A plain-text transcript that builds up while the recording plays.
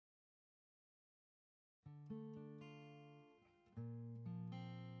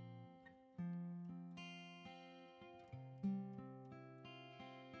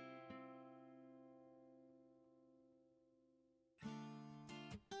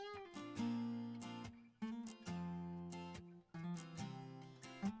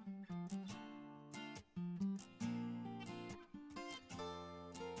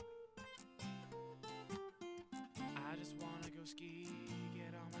ski,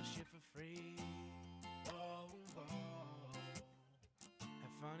 get all my shit for free. Whoa, whoa.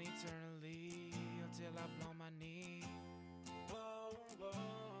 Have fun eternally until I blow my knee. Whoa,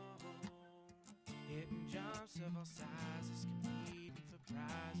 whoa. Hitting jumps of all sizes, competing for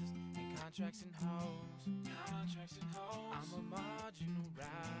prizes and contracts and hoes. Contracts and hoes. I'm a marginal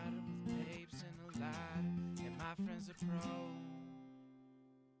rider with babes and a lighter, and my friends are pro.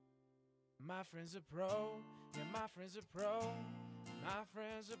 My friends are pro, yeah, my friends are pro. My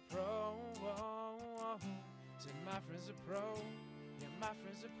friends are pro, whoa, whoa. Said my friends are pro, yeah, my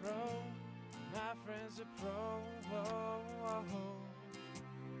friends are pro. My friends are pro, whoa, whoa.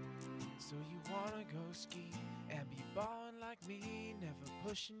 So you wanna go ski and be ballin' like me, never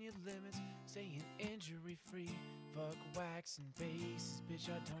pushing your limits, staying injury free. Fuck wax and bases, bitch,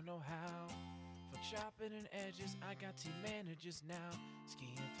 I don't know how. Fuck shopping and edges, I got team managers now.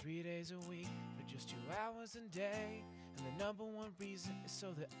 Skiing 3 days a week for just 2 hours a day. And the number one reason is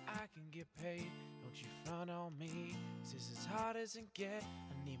so that I can get paid. Don't you front on me, 'cause this is hard as it get.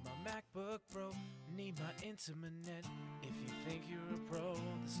 I need my MacBook Pro, I need my internet. If you think you're a pro,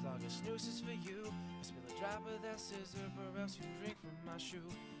 the slug of snooze is for you. I spill a drop of that scissor, or else you drink from my shoe.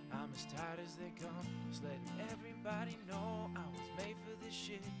 I'm as tight as they come, just letting everybody know I was made for this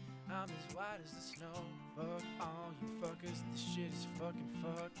shit. I'm as white as the snow. Fuck all you fuckers, this shit is fucking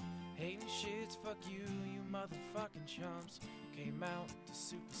fucked. Hating shits, fuck you, you motherfucking chumps. Came out to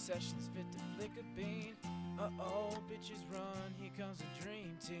super sessions fit to flick a bean. Uh-oh, bitches run, here comes a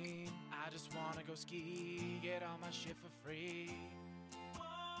dream team. I just wanna go ski, get all my shit for free.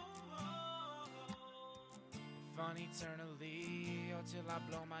 Fun eternally, or till I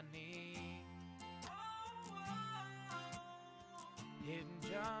blow my knee. Hitting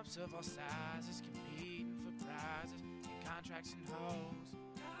jumps of all sizes, competing for prizes and contracts and hoes.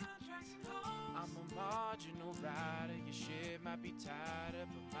 I'm a marginal rider, your shit might be tighter,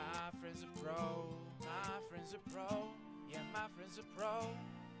 but my friends are pro. My friends are pro, yeah, my friends are pro.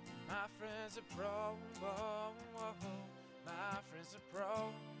 My friends are pro, whoa, whoa. My friends are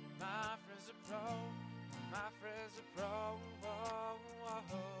pro, my friends are pro. My friends are pro, whoa,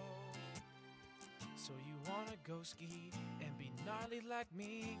 whoa. So you wanna go ski and be gnarly like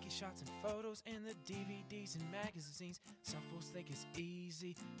me, get shots and photos in the DVDs and magazines. Some fools think it's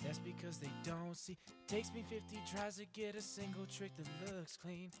easy, that's because they don't see. Takes me 50 tries to get a single trick that looks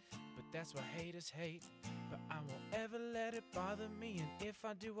clean, but that's why haters hate. But I won't ever let it bother me, and if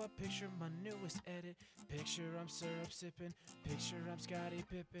I do, I'll picture my newest edit. Picture I'm syrup sipping, picture I'm Scottie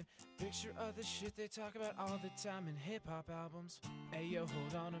Pippen, picture other shit they talk about all the time in hip-hop albums. Hey yo,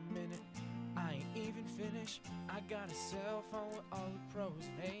 hold on a minute, I ain't even finished. I got a cell phone with all the pros'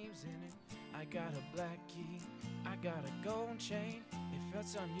 names in it. I got a black key, I got a gold chain. If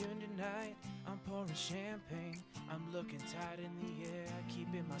that's on you tonight, I'm pouring champagne. I'm looking tight in the air,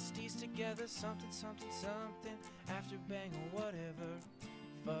 keeping my steez together. Something, something, something, after bang or whatever.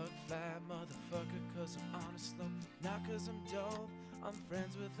 Fuck flat motherfucker, 'cause I'm on a slope. Not 'cause I'm dope, I'm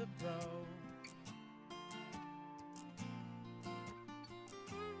friends with a bro.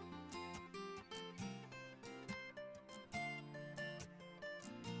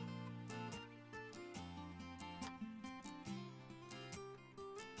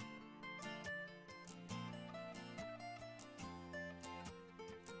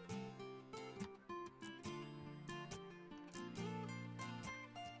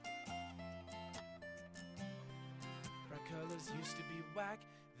 Colors used to be whack,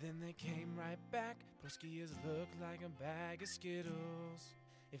 then they came right back. Pro skiers look like a bag of Skittles.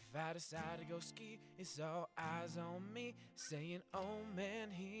 If I decide to go ski, it's all eyes on me, saying, oh man,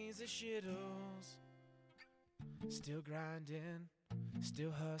 he's a shittles. Still grinding,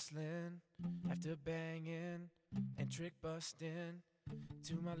 still hustling, after banging and trick busting.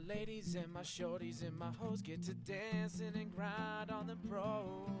 To my ladies and my shorties and my hoes, get to dancing and grind on the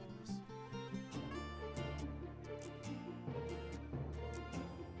pros.